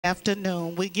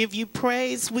afternoon. We give you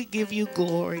praise, we give you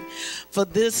glory for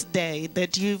this day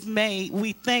that you've made.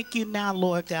 We thank you now,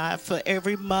 Lord God, for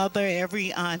every mother,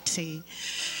 every auntie,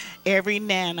 every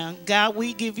nana. God,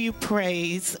 we give you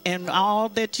praise and all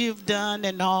that you've done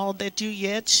and all that you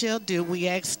yet shall do. We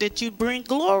ask that you bring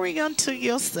glory unto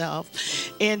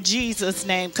yourself in Jesus'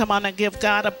 name. Come on and give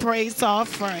God a praise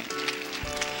offering.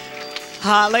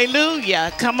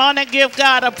 Hallelujah. Come on and give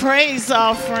God a praise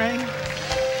offering.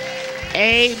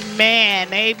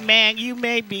 Amen. Amen. You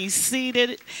may be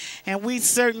seated, and we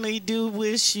certainly do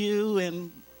wish you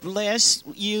and bless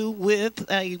you with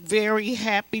a very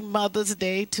happy Mother's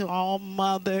Day to all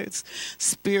mothers,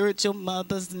 spiritual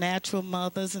mothers, natural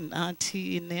mothers, and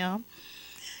auntie and them.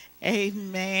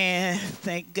 Amen.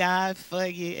 Thank God for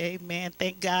you. Amen.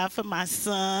 Thank God for my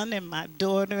son and my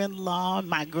daughter-in-law and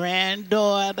my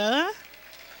granddaughter.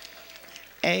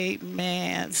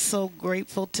 Amen. So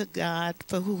grateful to God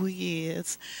for who He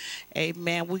is.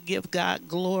 Amen. We give God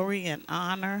glory and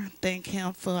honor. Thank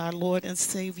Him for our Lord and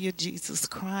Savior Jesus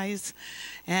Christ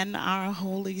and our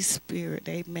Holy Spirit.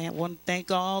 Amen. Want to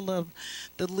thank all of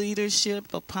the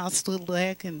leadership,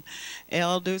 apostle-elect and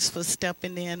elders for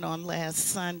stepping in on last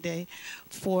Sunday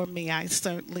for me. I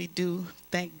certainly do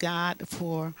thank God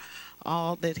for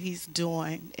all that He's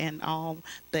doing and all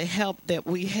the help that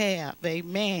we have.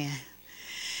 Amen.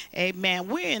 Amen.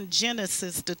 We're in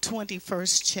Genesis, the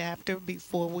 21st chapter.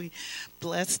 Before we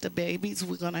bless the babies,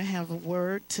 we're going to have a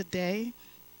word today.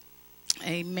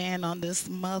 Amen. On this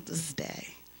Mother's Day.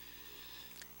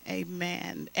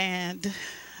 Amen. And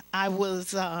I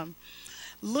was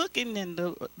looking in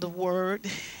the word,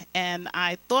 and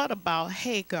I thought about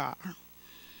Hagar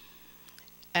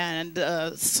and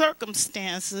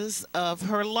circumstances of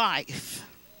her life.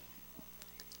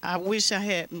 I wish I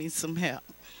had me some help.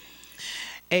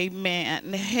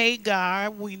 Amen. Hagar,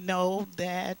 we know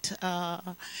that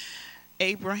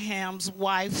Abraham's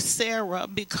wife Sarah,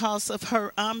 because of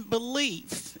her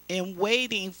unbelief in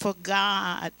waiting for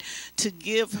God to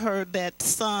give her that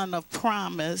son of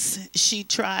promise, she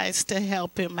tries to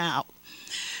help him out.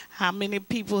 How many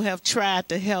people have tried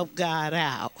to help God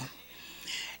out?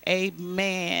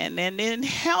 Amen. And in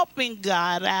helping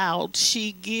God out,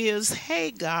 she gives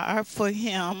Hagar for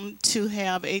him to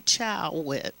have a child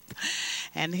with.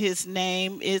 And his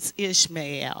name is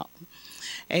Ishmael.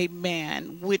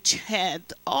 Amen. Which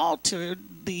had altered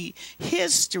the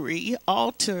history,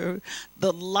 altered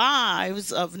the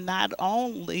lives of not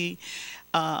only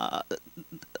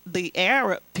the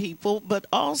Arab people, but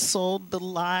also the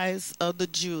lives of the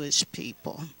Jewish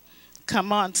people.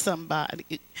 Come on,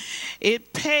 somebody.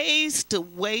 It pays to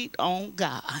wait on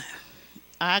God.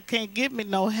 I can't give me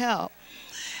no help.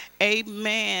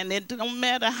 Amen. It don't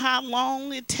matter how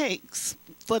long it takes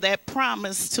for that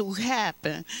promise to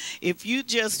happen. If you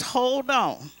just hold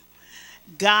on,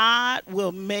 God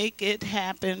will make it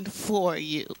happen for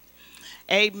you.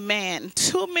 Amen.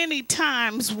 Too many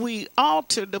times we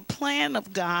alter the plan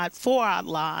of God for our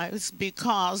lives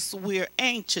because we're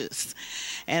anxious.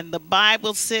 And the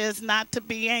Bible says not to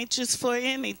be anxious for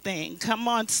anything. Come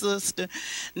on, sister.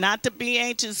 Not to be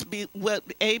anxious.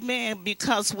 Amen.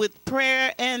 Because with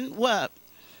prayer and what?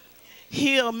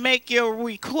 He'll make your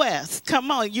request. Come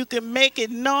on, you can make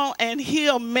it known and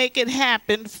He'll make it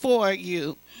happen for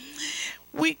you.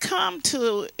 We come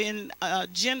to in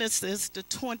Genesis, the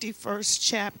 21st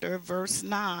chapter, verse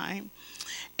 9.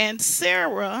 And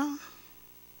Sarah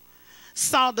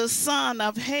saw the son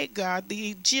of Hagar,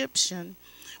 the Egyptian,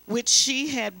 which she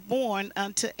had borne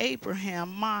unto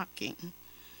Abraham, mocking.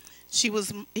 He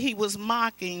was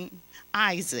mocking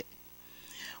Isaac.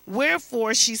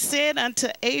 Wherefore she said unto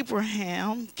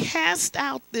Abraham, cast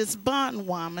out this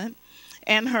bondwoman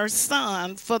and her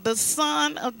son, for the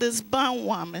son of this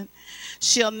bondwoman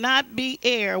shall not be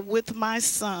heir with my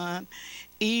son,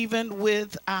 even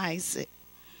with Isaac.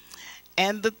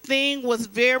 And the thing was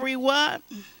very what?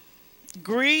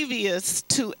 Grievous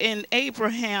in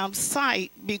Abraham's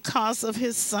sight because of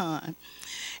his son.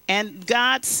 And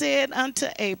God said unto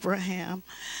Abraham,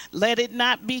 let it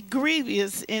not be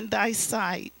grievous in thy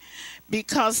sight,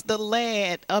 because of the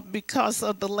lad, and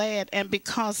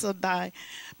because of thy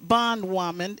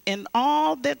bondwoman, and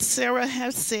all that Sarah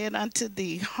hath said unto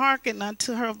thee, hearken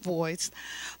unto her voice,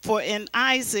 for in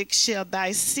Isaac shall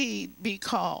thy seed be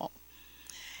called.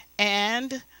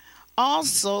 And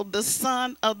also the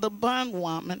son of the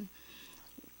bondwoman,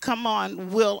 come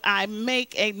on, will I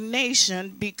make a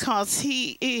nation, because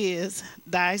he is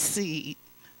thy seed.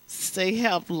 Say,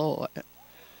 help, Lord.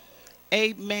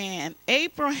 Amen.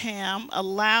 Abraham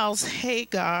allows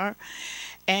Hagar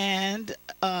and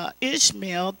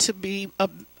Ishmael to be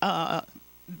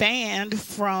banned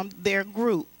from their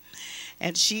group.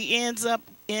 And she ends up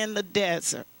in the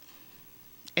desert.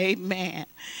 Amen.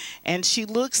 And she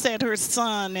looks at her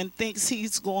son and thinks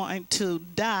he's going to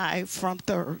die from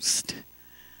thirst.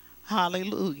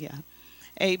 Hallelujah.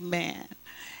 Amen.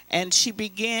 And she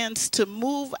begins to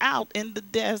move out in the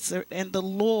desert, and the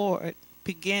Lord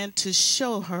began to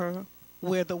show her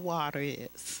where the water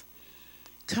is.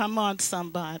 Come on,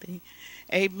 somebody.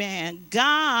 Amen.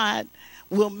 God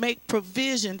will make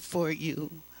provision for you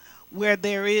where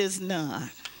there is none.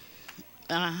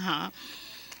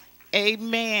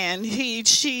 Amen.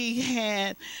 She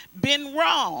had been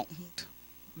wronged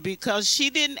because she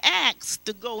didn't ask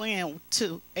to go in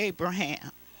to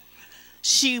Abraham.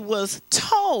 She was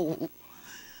told,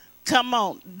 come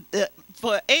on,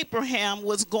 for Abraham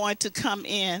was going to come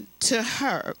in to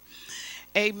her.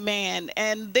 Amen.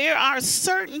 And there are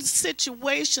certain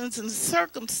situations and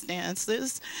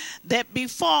circumstances that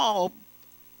befall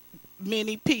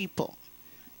many people.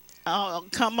 Oh,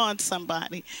 come on,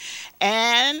 somebody.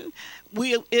 And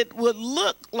it would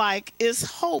look like it's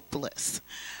hopeless.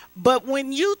 But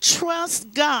when you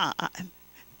trust God,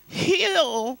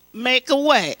 He'll make a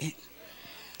way.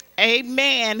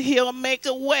 Amen. He'll make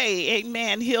a way.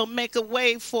 Amen. He'll make a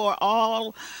way for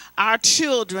all our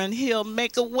children. He'll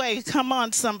make a way. Come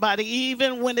on, somebody.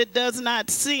 Even when it does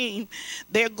not seem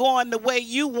they're going the way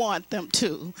you want them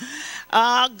to.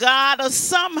 God will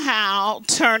somehow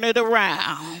turn it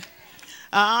around.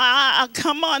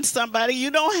 Come on, somebody.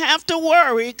 You don't have to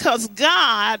worry because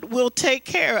God will take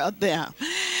care of them.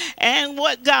 And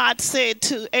what God said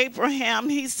to Abraham,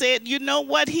 he said, you know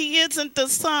what? He isn't the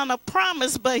son of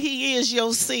promise, but he is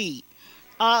your seed.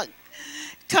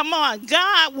 Come on,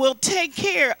 God will take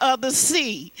care of the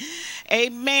seed.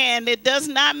 Amen. It does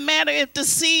not matter if the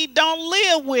seed don't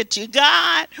live with you.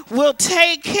 God will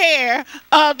take care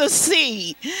of the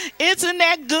seed. Isn't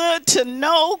that good to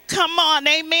know? Come on,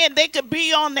 amen. They could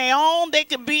be on their own. They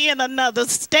could be in another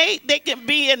state. They could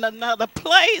be in another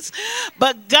place.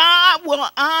 But God will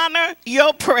honor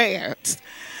your prayers.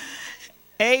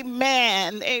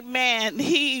 Amen. Amen.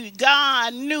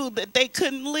 God knew that they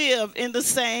couldn't live in the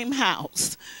same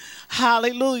house.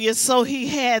 Hallelujah. So he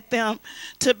had them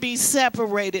to be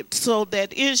separated so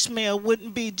that Ishmael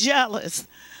wouldn't be jealous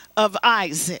of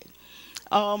Isaac.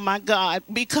 Oh my God.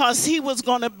 Because he was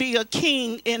going to be a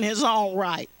king in his own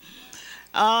right.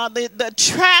 The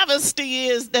travesty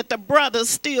is that the brothers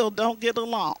still don't get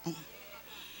along.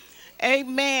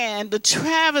 Amen. The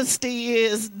travesty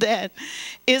is that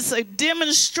it's a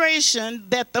demonstration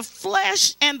that the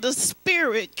flesh and the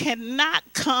spirit cannot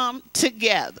come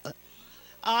together.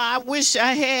 I wish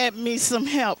I had me some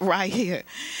help right here.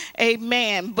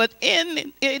 Amen. But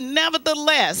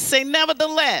nevertheless, say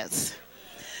nevertheless,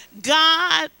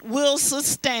 God will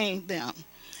sustain them.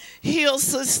 He'll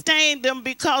sustain them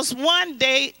because one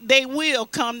day they will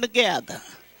come together.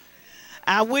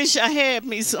 I wish I had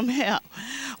me some help.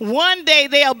 One day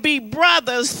they'll be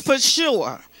brothers for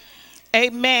sure.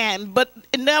 Amen. But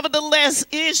nevertheless,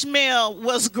 Ishmael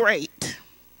was great.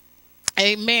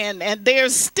 Amen. And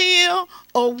there's still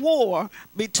a war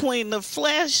between the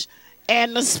flesh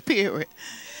and the spirit.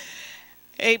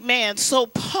 Amen. So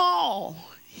Paul,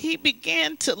 he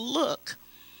began to look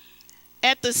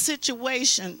at the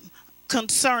situation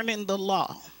concerning the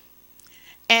law.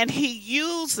 And he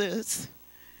uses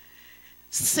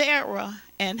Sarah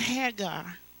and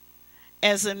Hagar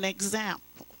as an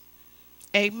example.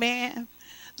 Amen.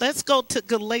 Let's go to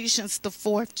Galatians, the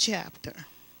 4th chapter.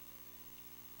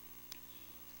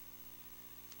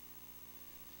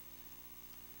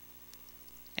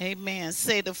 Amen.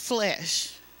 Say the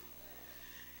flesh.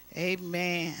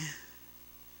 Amen.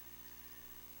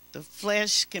 The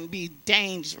flesh can be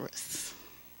dangerous.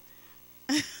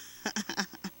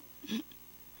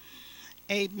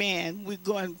 Amen. We're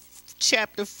going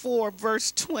chapter 4,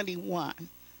 verse 21.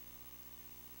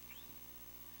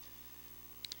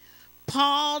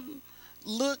 Paul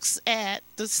looks at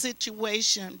the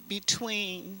situation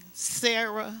between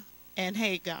Sarah and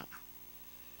Hagar.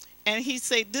 And he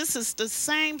said this is the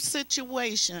same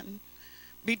situation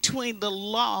between the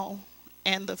law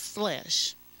and the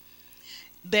flesh.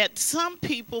 That some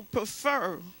people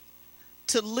prefer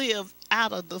to live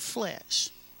out of the flesh.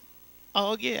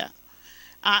 Oh, yeah.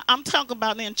 I'm talking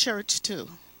about in church, too.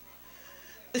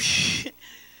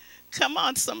 Come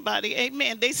on, somebody.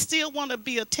 Amen. They still want to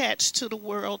be attached to the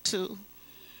world, too.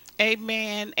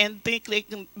 Amen. And think they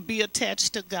can be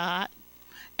attached to God.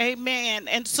 Amen.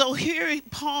 And so here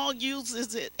Paul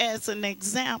uses it as an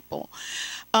example,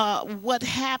 what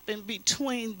happened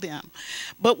between them.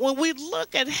 But when we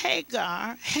look at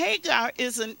Hagar, Hagar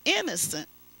is an innocent.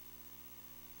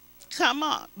 Come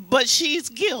on. But she's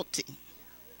guilty.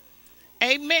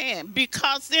 Amen.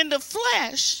 Because in the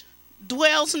flesh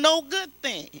dwells no good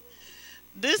thing.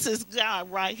 This is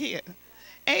God right here.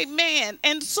 Amen.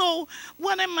 And so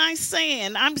what am I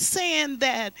saying? I'm saying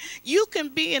that you can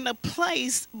be in a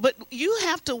place, but you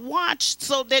have to watch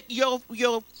so that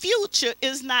your future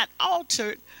is not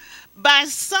altered by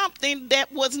something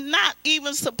that was not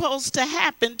even supposed to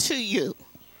happen to you.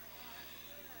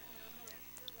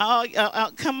 Oh,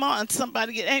 come on,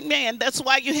 somebody. Amen. That's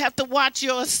why you have to watch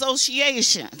your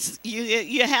associations.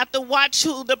 You have to watch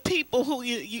who the people who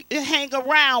you hang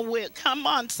around with. Come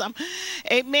on,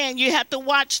 amen. You have to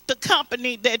watch the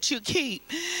company that you keep.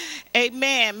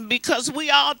 Amen. Because we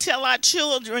all tell our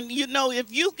children, you know,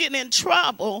 if you get in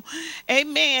trouble,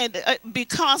 amen,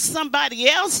 because somebody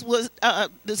else was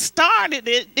started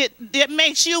it, it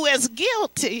makes you as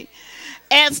guilty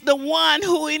as the one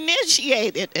who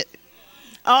initiated it.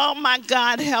 Oh, my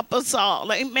God, help us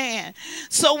all. Amen.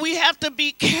 So we have to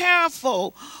be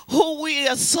careful who we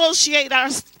associate our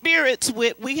spirits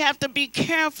with. We have to be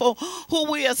careful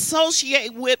who we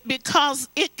associate with because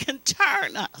it can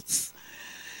turn us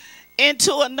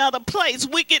into another place.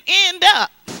 We can end up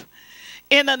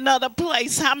in another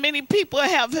place. How many people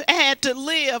have had to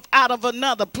live out of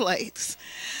another place?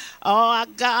 Oh,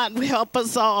 God, help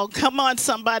us all. Come on,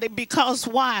 somebody, because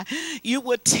why? You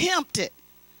were tempted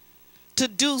to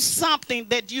do something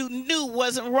that you knew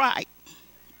wasn't right.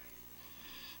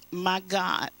 My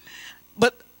God.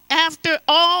 But after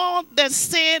all that's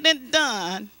said and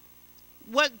done,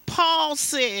 what Paul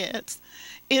says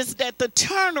is that the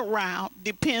turnaround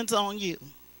depends on you.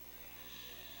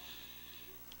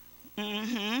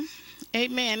 Amen.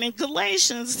 In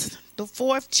Galatians, the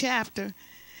 4th chapter,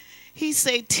 he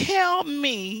say, tell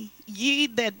me, ye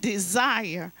that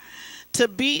desire to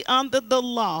be under the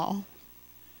law,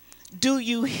 do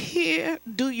you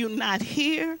not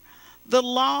hear the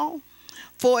law?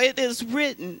 For it is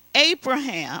written,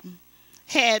 Abraham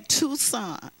had 2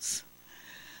 sons,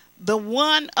 the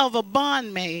one of a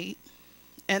bondmaid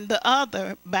and the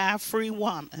other by a free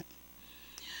woman.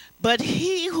 But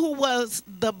he who was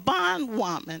the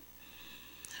bondwoman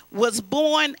was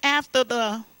born after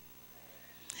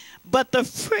but the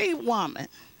free woman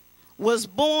was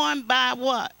born by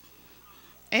what?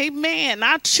 Amen.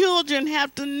 Our children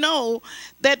have to know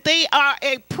that they are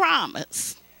a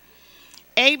promise.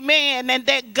 Amen. And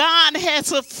that God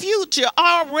has a future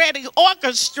already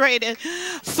orchestrated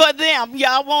for them.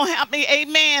 Y'all won't help me.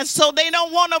 Amen. So they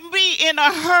don't want to be in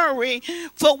a hurry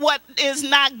for what is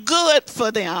not good for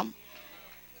them.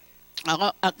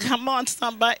 Come on,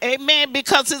 somebody. Amen.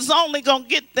 Because it's only going to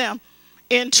get them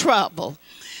in trouble.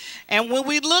 And when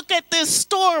we look at this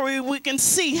story, we can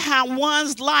see how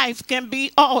one's life can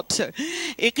be altered.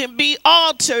 It can be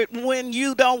altered when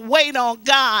you don't wait on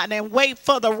God and wait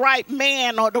for the right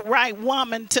man or the right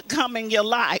woman to come in your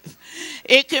life.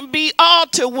 It can be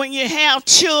altered when you have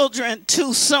children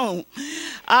too soon.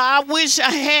 I wish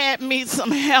I had me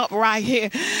some help right here.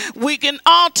 We can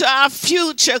alter our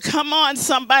future, come on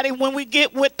somebody, when we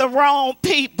get with the wrong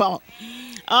people.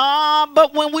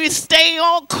 But when we stay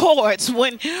on course,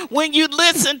 when you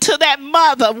listen to that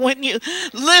mother, when you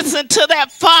listen to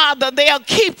that father, they'll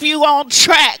keep you on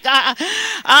track.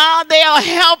 They'll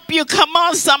help you. Come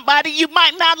on, somebody. You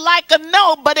might not like a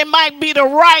no, but it might be the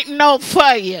right no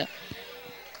for you.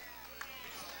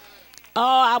 Oh,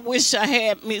 I wish I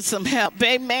had me some help.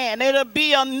 Amen. It'll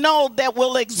be a no that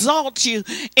will exalt you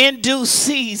in due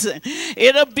season.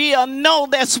 It'll be a no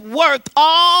that's worth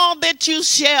all that you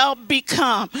shall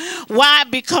become. Why?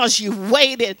 Because you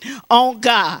waited on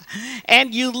God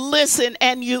and you listened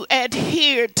and you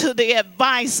adhered to the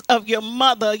advice of your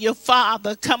mother, your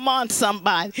father. Come on,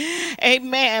 somebody.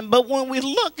 Amen. But when we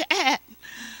look at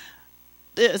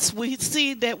this, we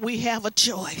see that we have a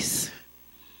choice.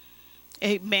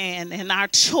 Amen. And our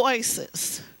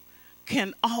choices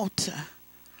can alter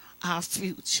our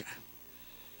future.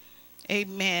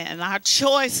 Amen. Our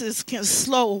choices can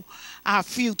slow our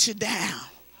future down.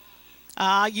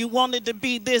 You wanted to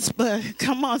be this, but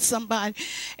come on, somebody.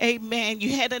 Amen.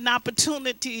 You had an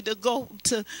opportunity to go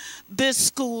to this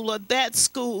school or that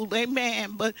school.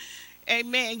 Amen. But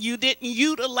amen, you didn't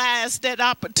utilize that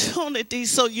opportunity,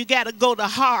 so you got to go the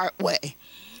hard way.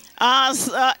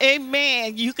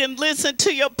 Amen. You can listen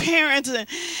to your parents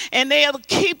and they'll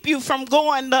keep you from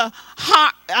going the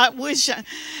hard.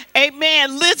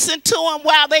 Amen. Listen to them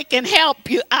while they can help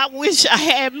you. I wish I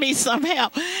had me some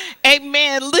help.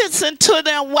 Amen. Listen to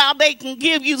them while they can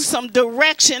give you some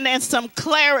direction and some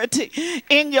clarity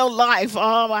in your life.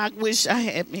 Oh, I wish I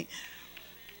had me.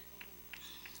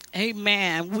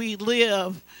 Amen. We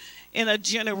live in a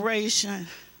generation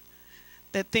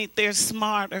that think they're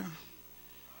smarter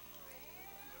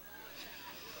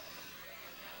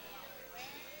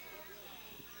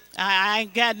I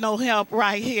ain't got no help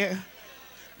right here.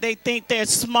 They think they're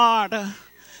smarter.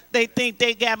 They think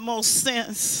they got more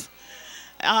sense.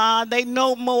 They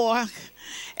know more.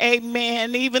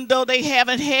 Amen. Even though they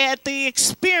haven't had the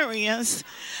experience.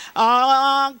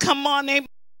 Come on, amen.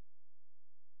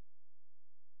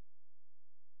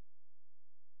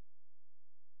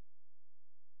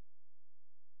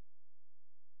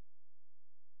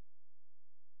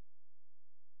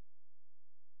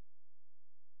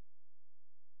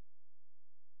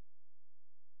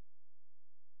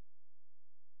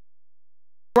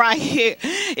 Right here.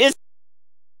 It's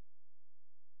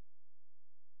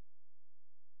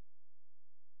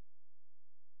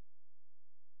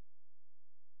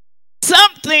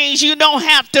some things you don't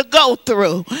have to go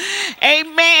through.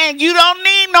 Amen. You don't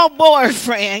need no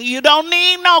boyfriend. You don't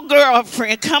need no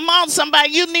girlfriend. Come on,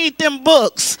 somebody. You need them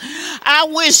books. I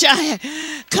wish I had.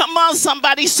 Come on,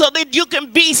 somebody, so that you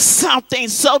can be something.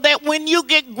 So that when you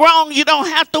get grown, you don't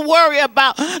have to worry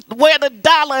about where the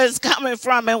dollar is coming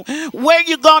from and where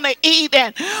you're going to eat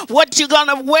and what you're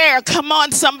going to wear. Come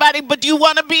on, somebody. But you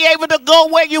want to be able to go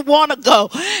where you want to go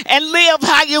and live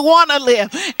how you want to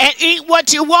live and eat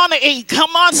what you want to eat.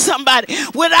 Come on, somebody,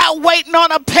 without waiting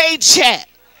on a paycheck.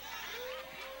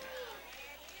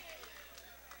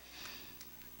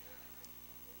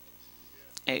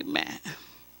 Amen.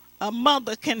 A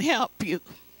mother can help you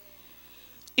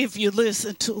if you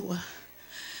listen to her.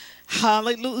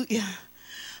 Hallelujah.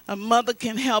 A mother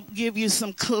can help give you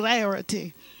some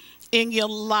clarity in your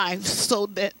life so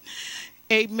that,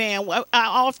 amen. I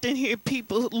often hear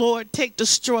people, Lord, take the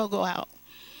struggle out.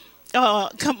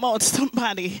 Come on,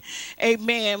 somebody.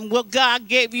 Amen. Well, God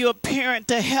gave you a parent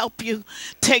to help you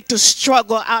take the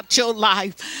struggle out your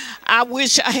life. I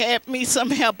wish I had me some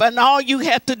help. And all you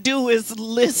have to do is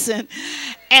listen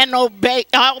and obey.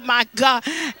 Oh, my God.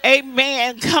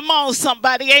 Amen. Come on,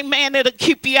 somebody. Amen. It'll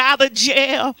keep you out of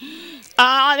jail.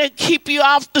 It'll keep you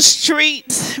off the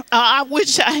streets. I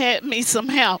wish I had me some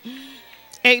help.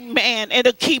 Amen.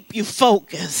 It'll keep you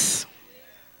focused.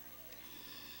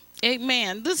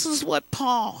 Amen. This is what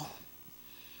Paul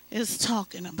is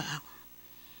talking about.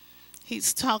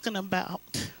 He's talking about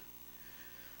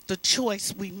the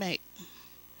choice we make.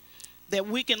 That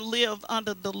we can live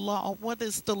under the law. What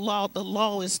is the law? The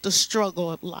law is the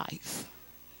struggle of life.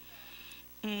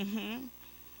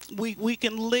 We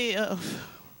can live.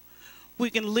 We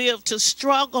can live to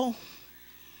struggle,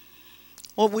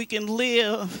 or we can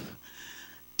live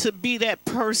to be that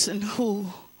person who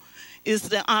is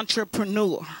the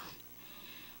entrepreneur.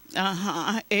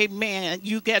 Amen.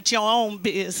 You got your own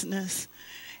business.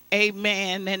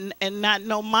 Amen. And not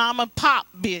no mom and pop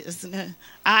business.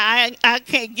 I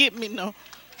can't get me no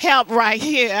help right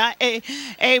here.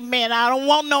 Amen. I don't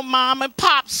want no mom and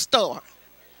pop store.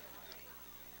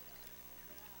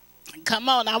 Come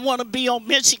on, I want to be on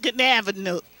Michigan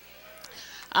Avenue.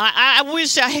 I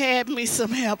wish I had me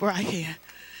some help right here.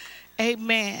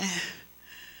 Amen.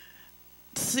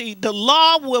 See, the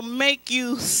law will make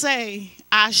you say,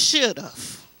 I should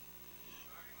have.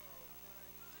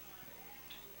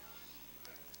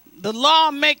 The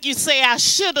law make you say, I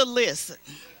should have listened.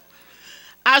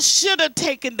 I should have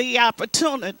taken the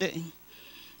opportunity.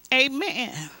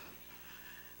 Amen.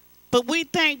 But we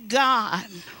thank God.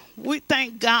 We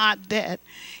thank God that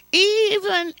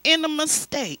even in a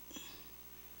mistake,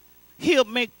 He'll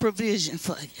make provision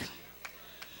for you.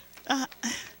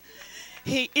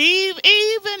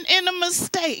 Even in a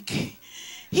mistake,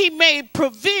 He made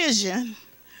provision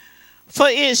for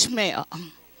Ishmael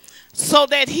so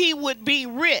that he would be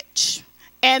rich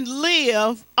and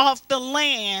live off the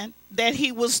land that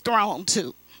he was thrown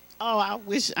to. Oh, I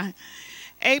wish I...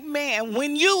 Amen.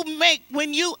 When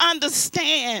you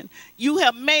understand you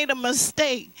have made a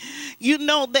mistake, you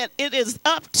know that it is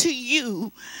up to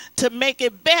you to make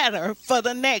it better for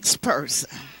the next person.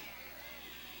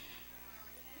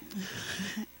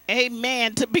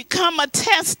 Amen. To become a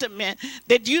testament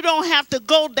that you don't have to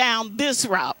go down this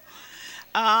route.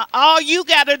 All you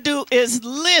got to do is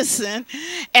listen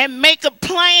and make a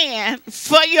plan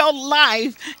for your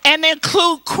life and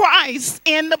include Christ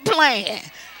in the plan.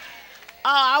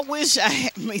 I wish I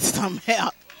had me some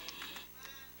help.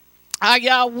 Are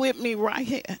y'all with me right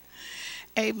here?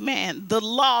 Amen. The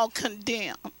law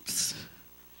condemns.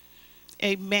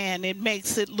 Amen. It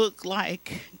makes it look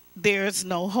like there's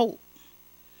no hope.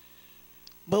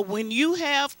 But when you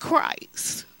have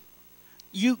Christ,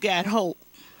 you got hope.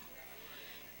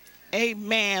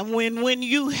 Amen. When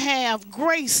you have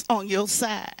grace on your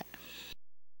side.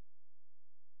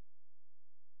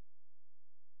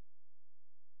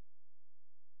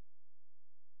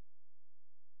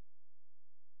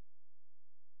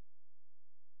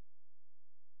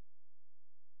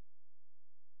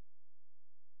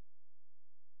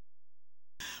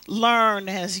 learn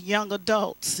as young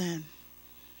adults and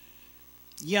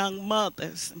young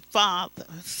mothers and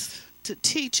fathers to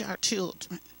teach our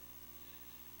children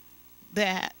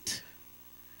that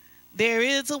there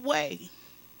is a way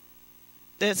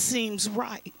that seems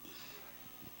right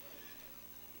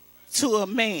to a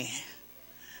man,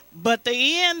 but the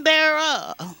end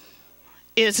thereof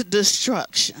is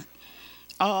destruction.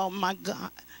 Oh my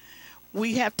God.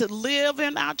 We have to live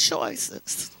in our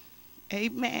choices.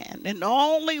 Amen. And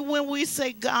only when we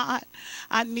say, God,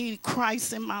 I need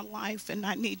Christ in my life and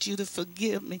I need you to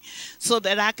forgive me so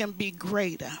that I can be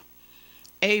greater.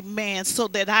 Amen. So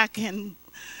that I can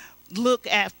look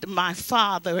after my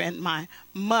father and my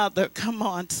mother. Come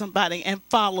on, somebody, and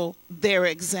follow their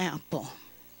example.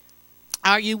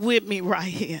 Are you with me right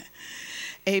here?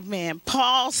 Amen.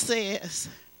 Paul says,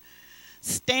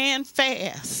 stand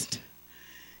fast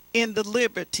in the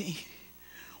liberty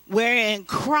wherein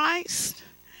Christ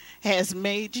has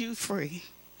made you free.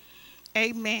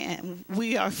 Amen.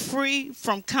 We are free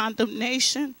from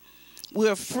condemnation.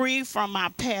 We're free from our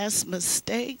past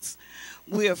mistakes.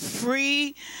 We're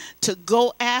free to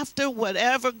go after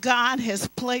whatever God has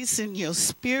placed in your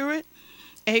spirit.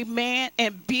 Amen.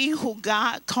 And be who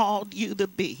God called you to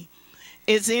be.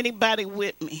 Is anybody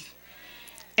with me?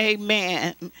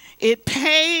 Amen. It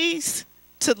pays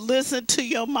to listen to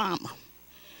your mama.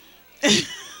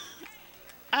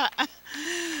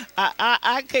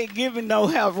 I can't give you no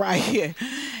help right here.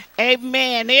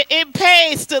 Amen. It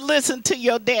pays to listen to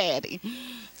your daddy.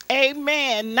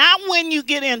 Amen. Not when you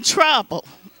get in trouble.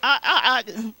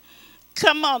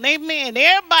 Come on. Amen.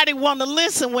 Everybody want to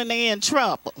listen when they're in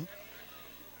trouble.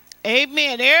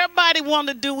 Amen. Everybody want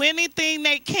to do anything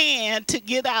they can to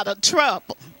get out of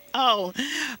trouble. Oh,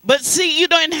 but see, you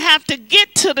don't have to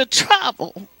get to the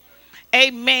trouble.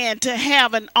 Amen. To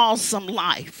have an awesome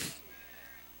life.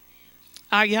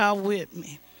 Are y'all with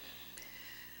me?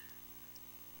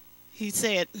 He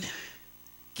said,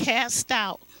 cast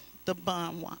out the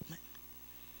bondwoman.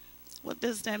 What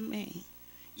does that mean?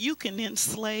 You can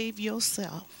enslave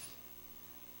yourself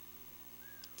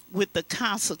with the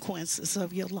consequences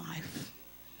of your life.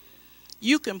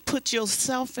 You can put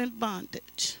yourself in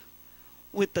bondage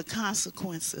with the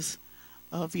consequences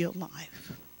of your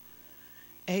life.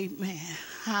 Amen.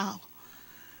 How?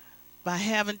 By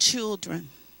having children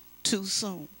too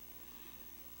soon.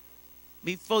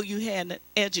 Before you had an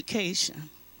education.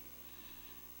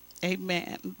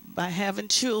 Amen. By having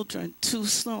children too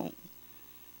soon.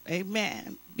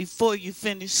 Amen. Before you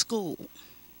finish school.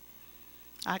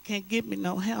 I can't give me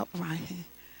no help right here.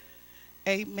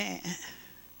 Amen.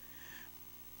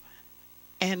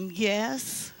 And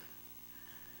yes,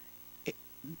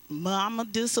 mama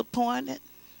disappointed,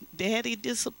 daddy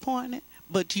disappointed,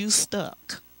 but you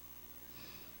stuck.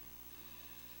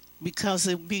 Because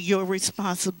it would be your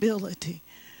responsibility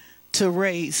to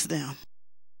raise them.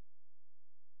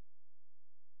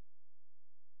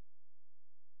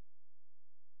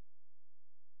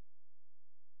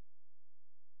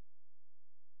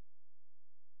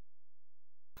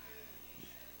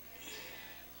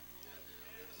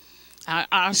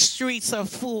 Our streets are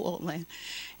full,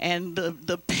 and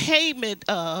the payment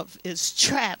of is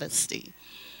travesty.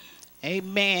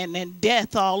 Amen. And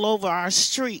death all over our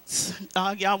streets.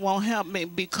 Y'all won't help me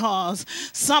because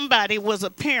somebody was a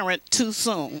parent too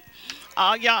soon.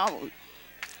 Y'all,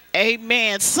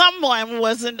 amen. Someone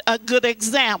wasn't a good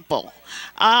example.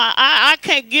 I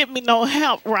can't give me no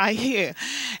help right here.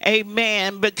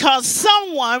 Amen. Because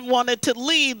someone wanted to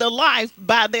lead the life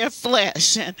by their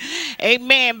flesh. And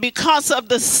amen. Because of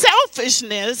the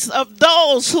selfishness of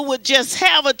those who would just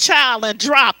have a child and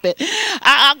drop it.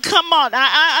 Come on.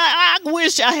 I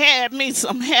wish I had me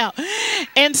some help.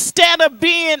 Instead of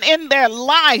being in their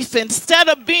life, instead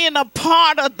of being a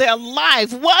part of their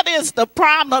life, what is the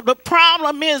problem? The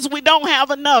problem is we don't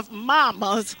have enough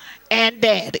mamas and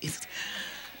daddies.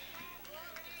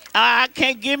 I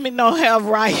can't give me no help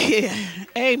right here.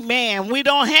 Amen. We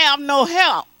don't have no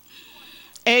help.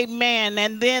 Amen.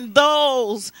 And then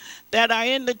those that are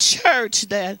in the church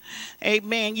that,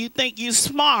 amen, you think you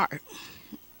smart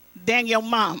than your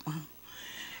mama.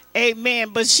 Amen.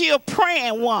 But she a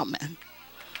praying woman.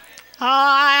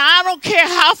 I don't care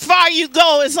how far you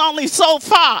go. It's only so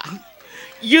far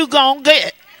you gonna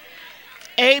get.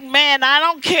 Amen. I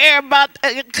don't care about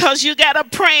because you got a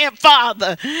praying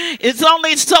father. It's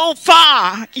only so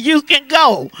far you can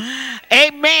go.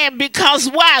 Amen. Because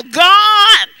why?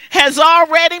 God has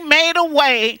already made a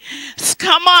way.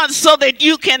 Come on, so that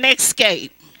you can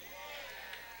escape.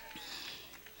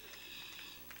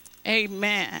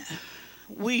 Amen.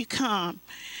 We come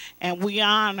and we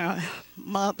honor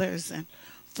mothers and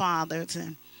fathers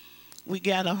and We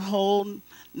got a whole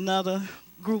nother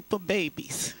group of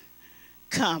babies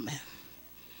coming.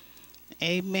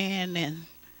 Amen. And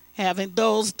having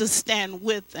those to stand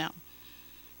with them.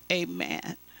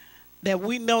 Amen. That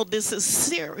we know this is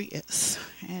serious.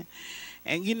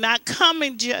 And you're not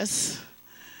coming just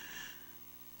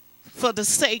for the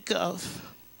sake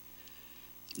of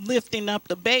lifting up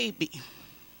the baby.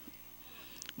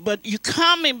 But you're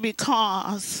coming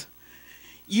because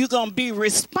you're going to be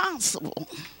responsible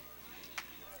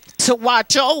to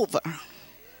watch over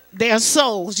their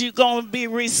souls. You're going to be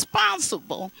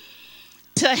responsible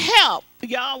to help.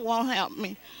 Y'all won't help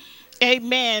me.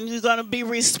 Amen. You're going to be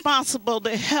responsible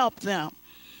to help them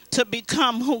to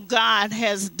become who God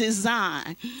has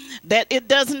designed. That it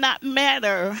does not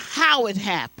matter how it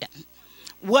happened.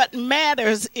 What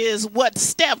matters is what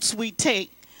steps we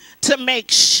take to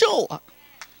make sure,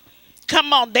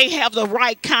 come on, they have the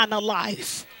right kind of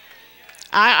life.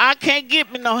 I can't give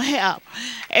me no help.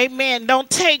 Amen. Don't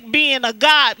take being a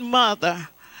godmother,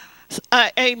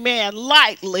 amen,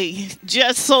 lightly,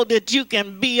 just so that you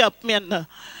can be up in the,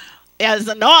 as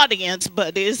an audience,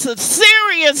 but it's a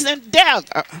serious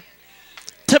endeavor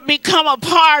to become a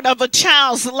part of a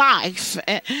child's life.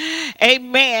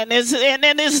 Amen.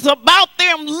 And it's about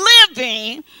them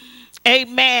living,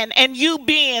 amen, and you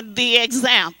being the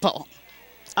example.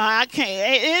 I can't.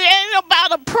 It ain't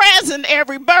about a present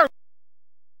every birthday.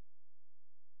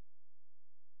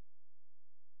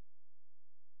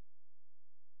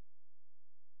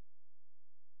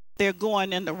 They're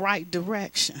going in the right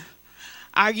direction.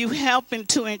 Are you helping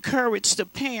to encourage the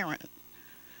parent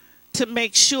to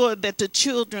make sure that the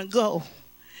children go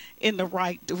in the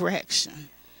right direction?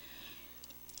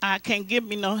 I can't give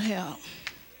me no help.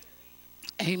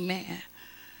 Amen.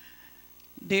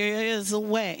 There is a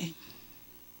way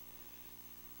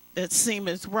that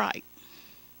seemeth right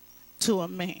to a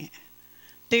man.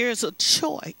 There's a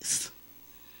choice.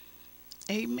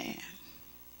 Amen.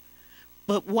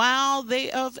 But while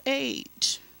they of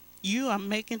age, you are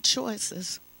making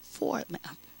choices for them.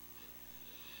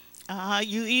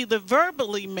 You either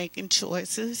verbally making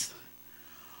choices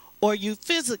or you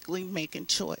physically making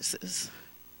choices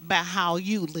by how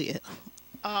you live.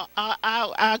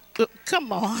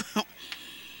 Come on.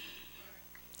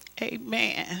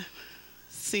 Amen.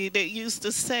 See, they used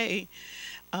to say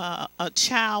a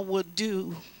child would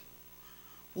do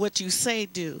what you say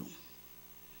do,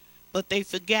 but they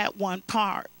forgot one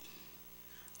part.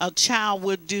 A child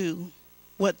would do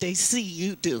what they see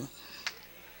you do.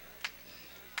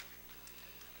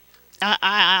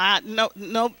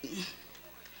 No.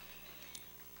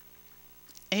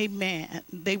 Amen.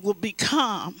 They will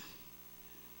become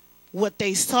what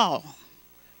they saw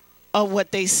or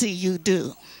what they see you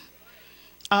do.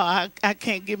 I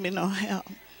can't give me no help.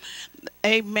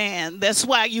 Amen. That's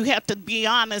why you have to be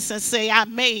honest and say, I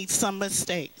made some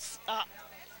mistakes.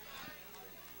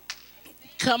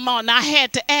 Come on, I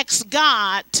had to ask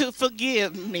God to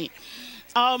forgive me.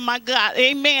 Oh, my God.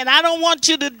 Amen. I don't want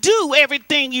you to do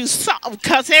everything you saw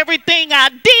because everything I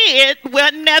did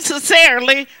wasn't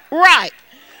necessarily right.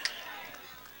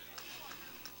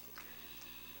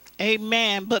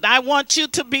 Amen. But I want you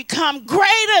to become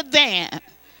greater than.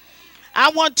 I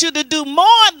want you to do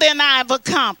more than I've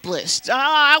accomplished. Oh,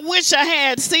 I wish I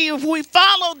had. See, if we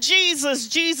follow Jesus,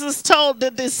 Jesus told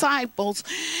the disciples,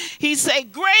 he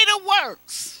said, greater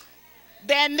works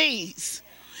than these.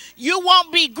 You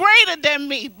won't be greater than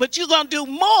me, but you're going to do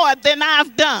more than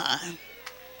I've done.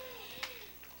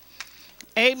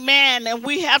 Amen. And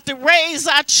we have to raise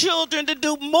our children to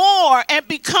do more and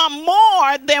become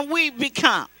more than we've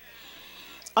become.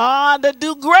 To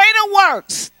do greater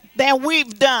works than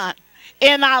we've done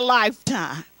in our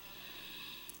lifetime.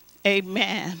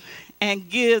 Amen. And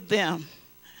give them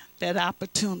that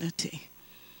opportunity.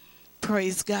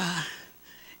 Praise God.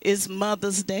 It's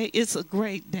Mother's Day. It's a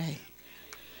great day.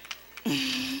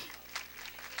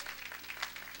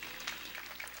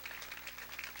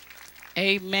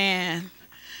 Amen.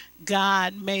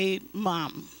 God made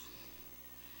mom.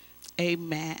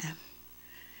 Amen.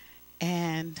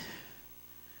 And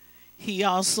he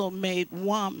also made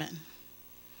woman.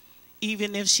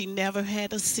 Even if she never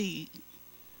had a seed,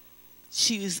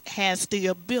 she has the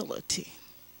ability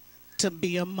to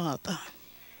be a mother.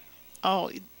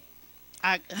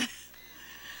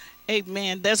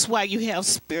 Amen. That's why you have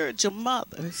spiritual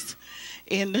mothers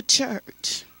in the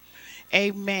church.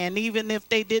 Amen. Even if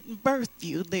they didn't birth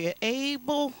you, they're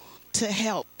able to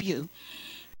help you.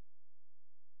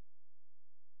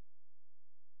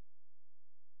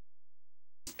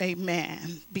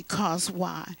 Amen. Because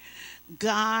why?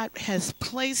 God has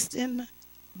placed in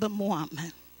the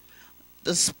woman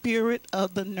the spirit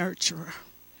of the nurturer.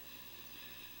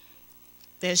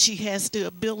 that she has the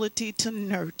ability to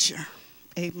nurture.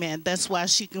 Amen. That's why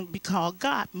she can be called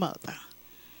godmother.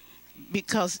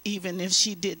 Because even if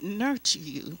she didn't nurture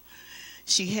you,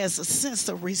 she has a sense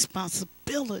of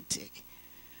responsibility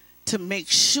to make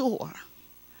sure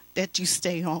that you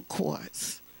stay on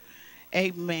course.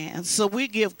 Amen. So we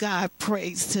give God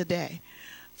praise today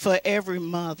for every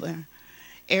mother,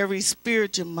 every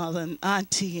spiritual mother and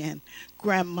auntie and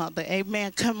grandmother.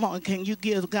 Amen. Come on, can you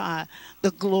give God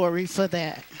the glory for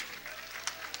that?